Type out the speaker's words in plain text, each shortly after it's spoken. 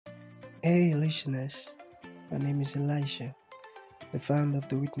Hey, listeners, my name is Elisha, the founder of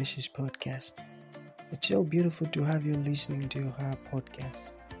the Witnesses podcast. It's so beautiful to have you listening to our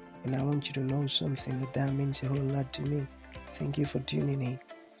podcast, and I want you to know something that means a whole lot to me. Thank you for tuning in.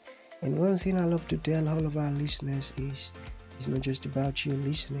 And one thing I love to tell all of our listeners is it's not just about you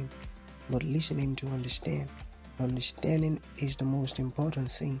listening, but listening to understand. Understanding is the most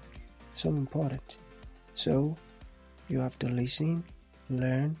important thing, so important. So, you have to listen,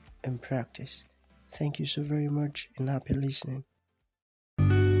 learn, and practice. Thank you so very much and happy listening.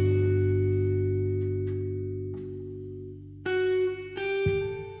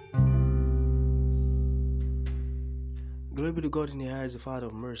 Glory be to God in the highest, the Father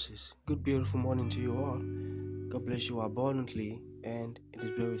of mercies. Good, beautiful morning to you all. God bless you abundantly, and it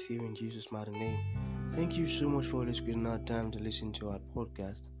is well with you in Jesus' mighty name. Thank you so much for always giving out time to listen to our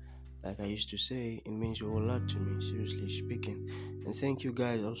podcast. Like I used to say, it means a whole lot to me, seriously speaking. And thank you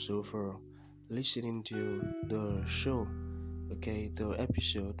guys also for listening to the show, the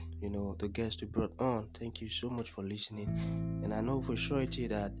episode, the guest we brought on. Thank you so much for listening. And I know for surety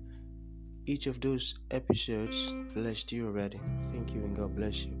that each of those episodes blessed you already. Thank you and God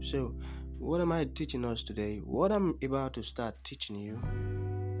bless you. So, what am I teaching us today? What I'm about to start teaching you,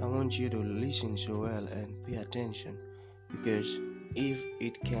 I want you to listen so well and pay attention, because if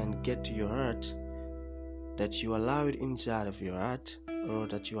it can get to your heart, that you allow it inside of your heart, or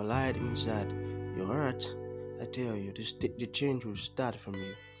that you allow it inside your heart, I tell you, the change will start from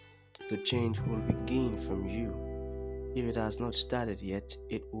you. The change will begin from you. If it has not started yet,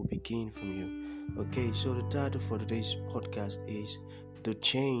 it will begin from you. Okay, so the title for today's podcast is The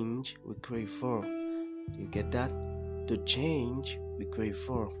Change We Crave For. Do you get that? The change we crave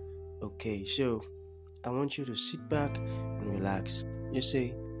for. Okay, so I want you to sit back and relax. You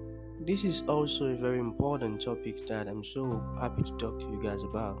see, this is also a very important topic that I'm so happy to talk to you guys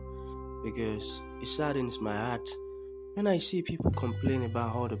about, because it saddens my heart when I see people complain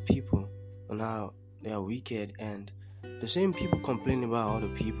about other people and how they are wicked, and the same people complain about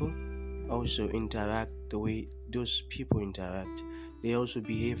other people also interact the way those people interact. They also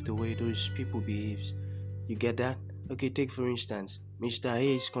behave the way those people behave. You get that? Okay, take for instance, Mr.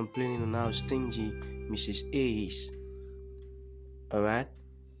 A is complaining on how stingy Mrs. A is. Alright?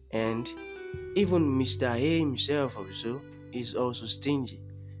 And even Mr. A himself also is also stingy.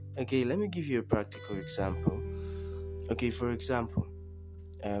 Okay, let me give you a practical example. Okay, for example,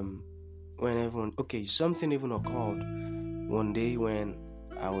 something even occurred one day when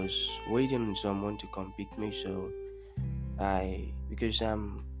I was waiting on someone to come pick me. So because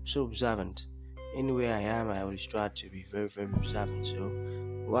I'm so observant, anywhere I am, I always try to be very, very observant. So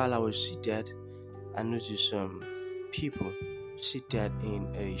while I was seated, I noticed some people seated in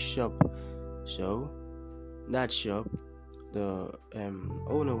a shop. So that shop, the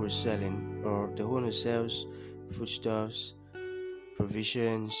owner was selling, or the owner sells foodstuffs,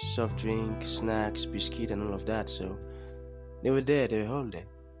 provisions, soft drink, snacks, biscuit, and all of that. So they were all there.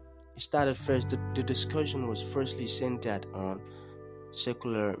 It started first, the discussion was firstly centered on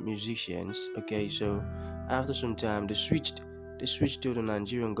secular musicians. Okay, so after some time they switched to the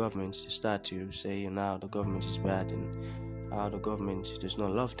Nigerian government. They start to say now the government is bad and how the government does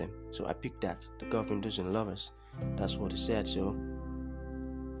not love them. So I picked that. The government doesn't love us. That's what they said. So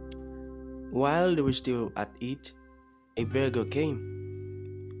while they were still at it, a beggar came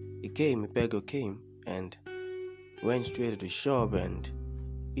and went straight to the shop, and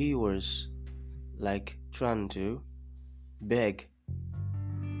he was like trying to beg.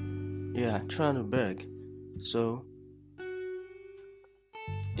 So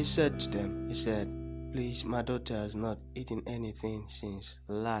he said to them, please, my daughter has not eaten anything since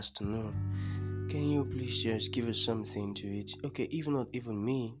last noon. Can you please just give us something to eat? Okay, not even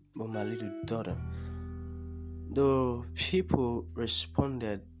me, but my little daughter. The people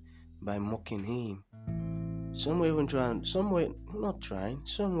responded by mocking him. Some were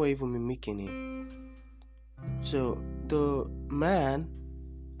even mimicking him. So the man,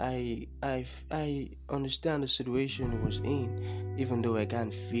 I understand the situation he was in, even though I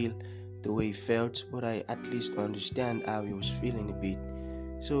can't feel the way he felt, but I at least understand how he was feeling a bit.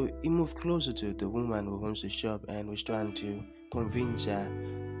 So he moved closer to the woman who owns the shop and was trying to convince her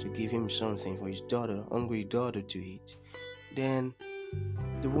to give him something for his hungry daughter to eat. Then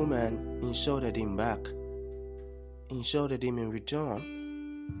the woman insulted him in return,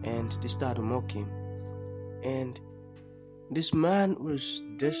 and they started mocking him. And this man was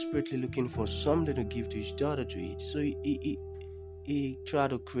desperately looking for something to give to his daughter to eat. So he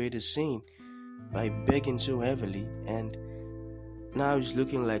tried to create a scene by begging so heavily, and now he's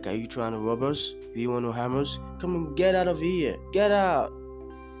looking like, are you trying to rob us? Do you want to harm us? Come and get out of here. Get out.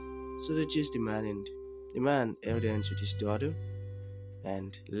 So they chased the man, and the man held hands with his daughter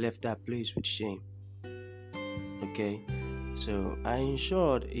and left that place with shame. Okay, so I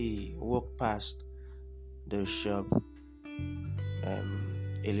ensured he walked past the shop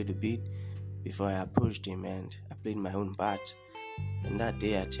a little bit before I approached him, and I played my own part. And that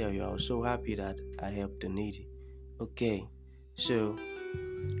day, I tell you, I was so happy that I helped the needy. Okay, so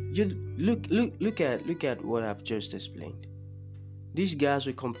you look at what I've just explained. These guys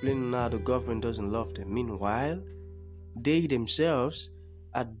were complaining how the government doesn't love them. Meanwhile, they themselves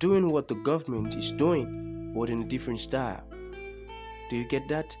are doing what the government is doing, but in a different style. Do you get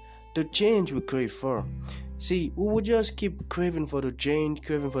that? The change we crave for. See, we will just keep craving for the change,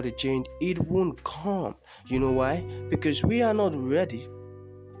 it won't come. You know why? Because we are not ready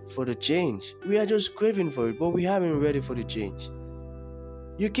for the change. We are just craving for it, but we haven't ready for the change.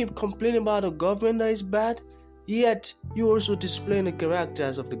 You keep complaining about the government that is bad, yet you also displaying the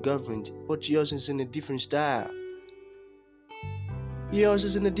characters of the government, but yours is in a different style.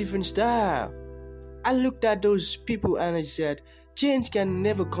 I looked at those people and I said, change can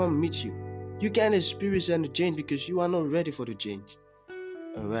never come meet you. You can't experience any change because you are not ready for the change.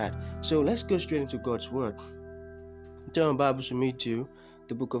 Alright, so let's go straight into God's word. Turn your Bibles to me to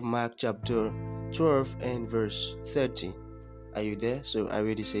the book of Mark chapter 12 and verse 30. Are you there? So I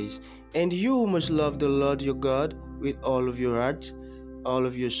read, it says, and you must love the Lord your God with all of your heart, all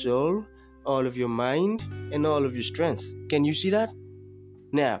of your soul, all of your mind, and all of your strength. Can you see that?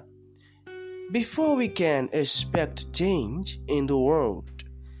 Now, before we can expect change in the world,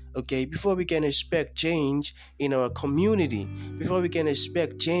 okay, before we can expect change in our community, before we can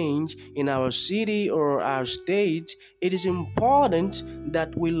expect change in our city or our state, it is important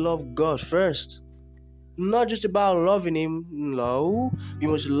that we love God first. Not just about loving Him, no. We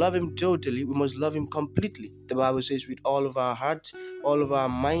must love Him totally. We must love Him completely. The Bible says with all of our heart, all of our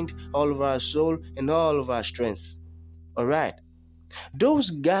mind, all of our soul, and all of our strength. Alright.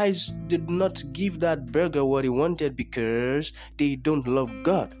 Those guys did not give that burger what he wanted because they don't love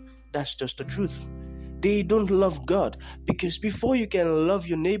God. That's just the truth. They don't love God because before you can love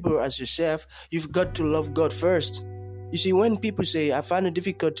your neighbor as yourself, you've got to love God first. You see, when people say, I find it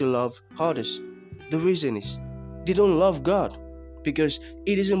difficult to love others, the reason is they don't love God, because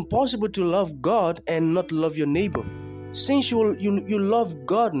it is impossible to love God and not love your neighbor. Since you love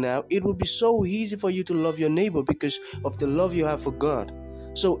God now, it will be so easy for you to love your neighbor because of the love you have for God.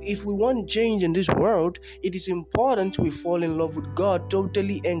 So if we want change in this world, it is important we fall in love with God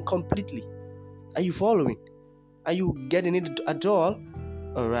totally and completely. Are you following? Are you getting it at all?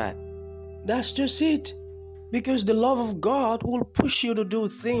 Alright. That's just it. Because the love of God will push you to do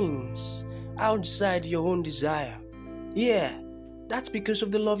things outside your own desire. Yeah, that's because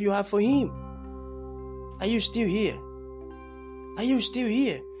of the love you have for Him. Are you still here?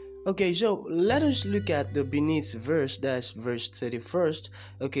 Okay, so let us look at the beneath verse, that's verse 31st.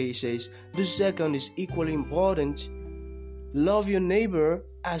 Okay, it says, the second is equally important. Love your neighbor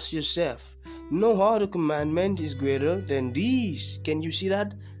as yourself. No other commandment is greater than these. Can you see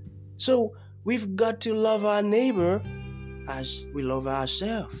that? So, we've got to love our neighbor as we love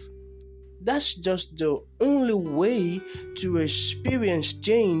ourselves. That's just the only way to experience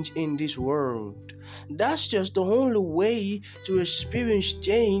change in this world. That's just the only way to experience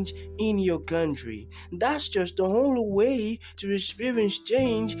change in your country. That's just the only way to experience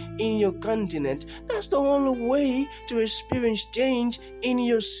change in your continent. That's the only way to experience change in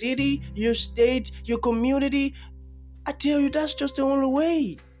your city, your state, your community. I tell you, that's just the only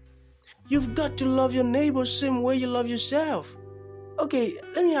way. You've got to love your neighbor the same way you love yourself. Okay,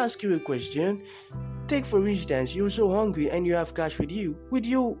 let me ask you a question. Take for instance, you're so hungry and you have cash with you.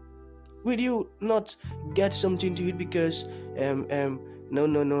 Will you not get something to eat because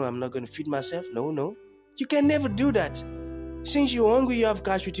no, I'm not going to feed myself? No. You can never do that. Since you're hungry, you have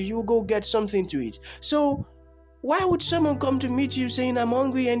cash with you, you will go get something to eat. So why would someone come to meet you saying I'm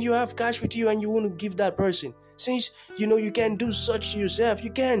hungry and you have cash with you and you want to give that person? Since you can't do such to yourself,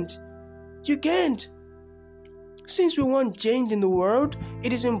 you can't. Since we want change in the world,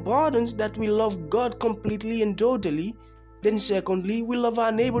 it is important that we love God completely and totally. Then secondly, we love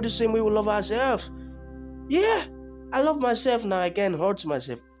our neighbor the same way we love ourselves. Yeah, I love myself now, I can't hurt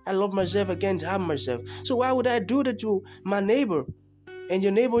myself. I love myself, I can't harm myself. So why would I do that to my neighbor? And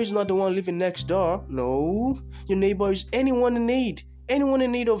your neighbor is not the one living next door. No, your neighbor is anyone in need. Anyone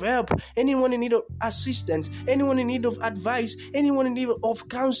in need of help, anyone in need of assistance, anyone in need of advice, anyone in need of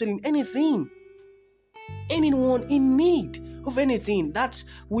counseling, anything. Anyone in need of anything, that's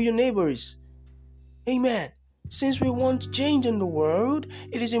who your neighbor is. Amen. Since we want change in the world,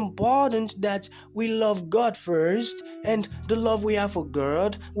 it is important that we love God first, and the love we have for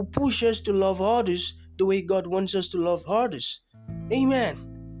God will push us to love others the way God wants us to love others. Amen.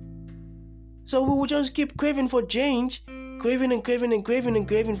 So we will just keep craving for change, craving and craving and craving and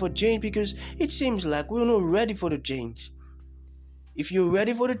craving for change, because it seems like we're not ready for the change. If you're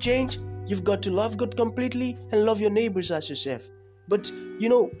ready for the change, you've got to love God completely and love your neighbors as yourself. But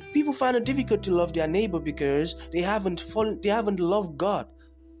people find it difficult to love their neighbor because they haven't loved God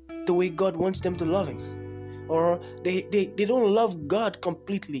the way God wants them to love Him. Or they don't love God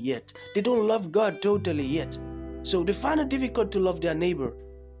completely yet. They don't love God totally yet. So they find it difficult to love their neighbor.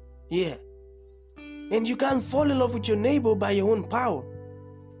 Yeah. And you can't fall in love with your neighbor by your own power.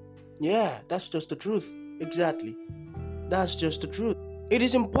 Yeah, that's just the truth. Exactly. That's just the truth. It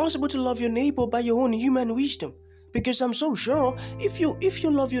is impossible to love your neighbor by your own human wisdom. Because I'm so sure, if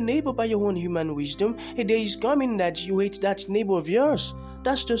you love your neighbor by your own human wisdom, a day is coming that you hate that neighbor of yours.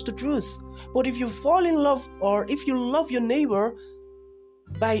 That's just the truth. But if you fall in love, or if you love your neighbor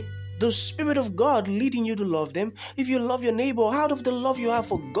by the Spirit of God leading you to love them, if you love your neighbor out of the love you have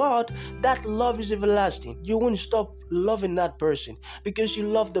for God, that love is everlasting. You won't stop loving that person because you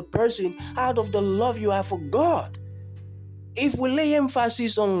love the person out of the love you have for God. If we lay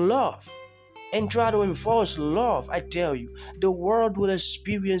emphasis on love and try to enforce love, I tell you, the world will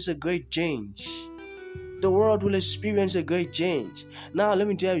experience a great change. The world will experience a great change. Now, let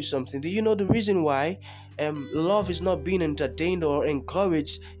me tell you something. Do you know the reason why love is not being entertained or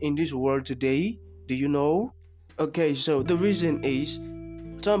encouraged in this world today? Do you know? Okay, so the reason is,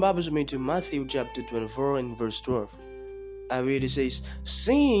 turn Bibles with me to Matthew chapter 24 and verse 12. I read, it says,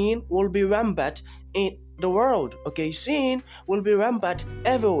 sin will be rampant in the world. Okay, sin will be rampant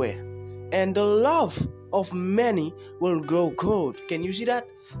everywhere, and the love of many will grow cold. Can you see that?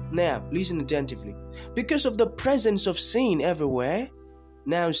 Now, listen attentively. Because of the presence of sin everywhere,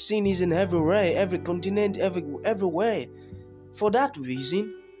 now sin is in everywhere, every continent, everywhere. For that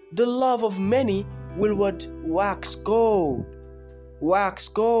reason, the love of many will wax cold. Wax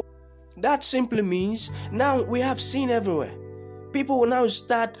cold. That simply means now we have sin everywhere. People will now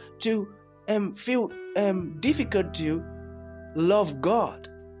start to feel difficult to love God.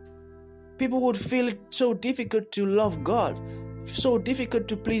 People would feel it so difficult to love God, so difficult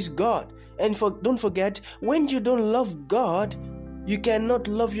to please God. And don't forget, when you don't love God, you cannot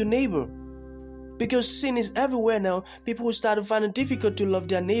love your neighbor. Because sin is everywhere now, people will start to find it difficult to love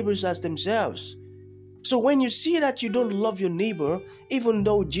their neighbors as themselves. So when you see that you don't love your neighbor, even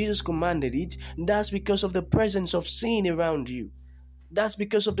though Jesus commanded it, that's because of the presence of sin around you. That's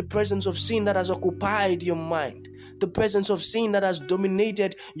because of the presence of sin that has occupied your mind. The presence of sin that has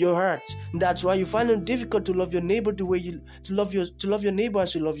dominated your heart. That's why you find it difficult to love your neighbor the way to love your neighbor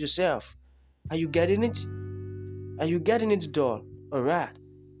as you love yourself. Are you getting it? Are you getting it at all? Alright.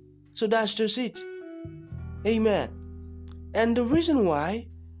 So that's just it. Amen. And the reason why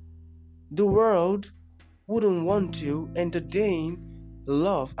the world wouldn't want to entertain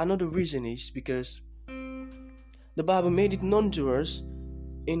love, another reason is because the Bible made it known to us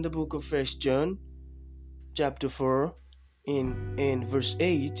in the book of 1 John chapter 4 in verse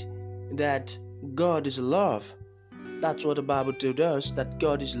 8 that God is love. That's what the Bible told us, that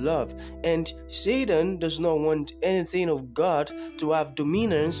God is love. And Satan does not want anything of God to have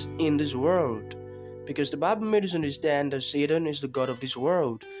dominance in this world. Because the Bible made us understand that Satan is the God of this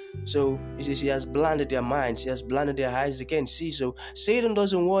world. So it says he has blinded their minds, he has blinded their eyes, they can't see. So Satan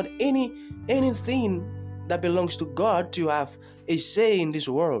doesn't want anything that belongs to God to have a say in this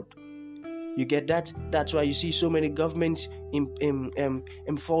world. You get that? That's why you see so many governments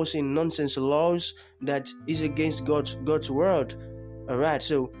enforcing nonsense laws that is against God's word. Alright,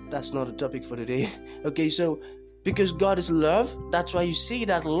 so that's not a topic for today. Okay, so because God is love, that's why you see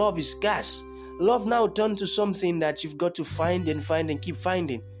that love is scarce. Love now turned to something that you've got to find and keep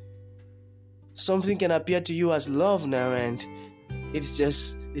finding. Something can appear to you as love now, and it's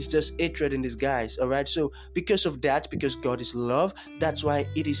just hatred in disguise. Alright, so because of that, because God is love, that's why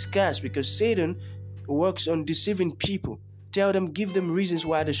it is scarce. Because Satan works on deceiving people. Tell them, give them reasons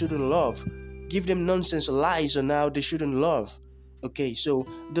why they shouldn't love. Give them nonsense lies on how they shouldn't love. Okay, so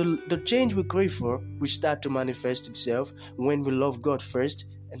the change we crave for will start to manifest itself when we love God first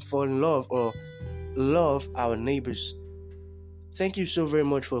and fall in love or love our neighbors. Thank you so very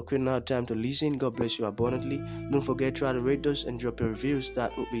much for creating out time to listen. God bless you abundantly. Don't forget, try to rate us and drop your reviews.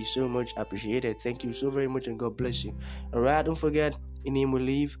 That would be so much appreciated. Thank you so very much, and God bless you. Alright, don't forget, in Him we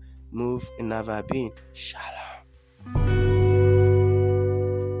live, move, and never been. Shalom.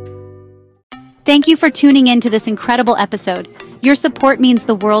 Thank you for tuning in to this incredible episode. Your support means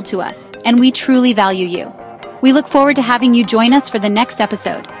the world to us, and we truly value you. We look forward to having you join us for the next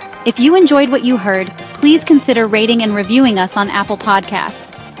episode. If you enjoyed what you heard, please consider rating and reviewing us on Apple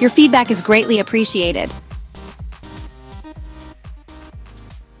Podcasts. Your feedback is greatly appreciated.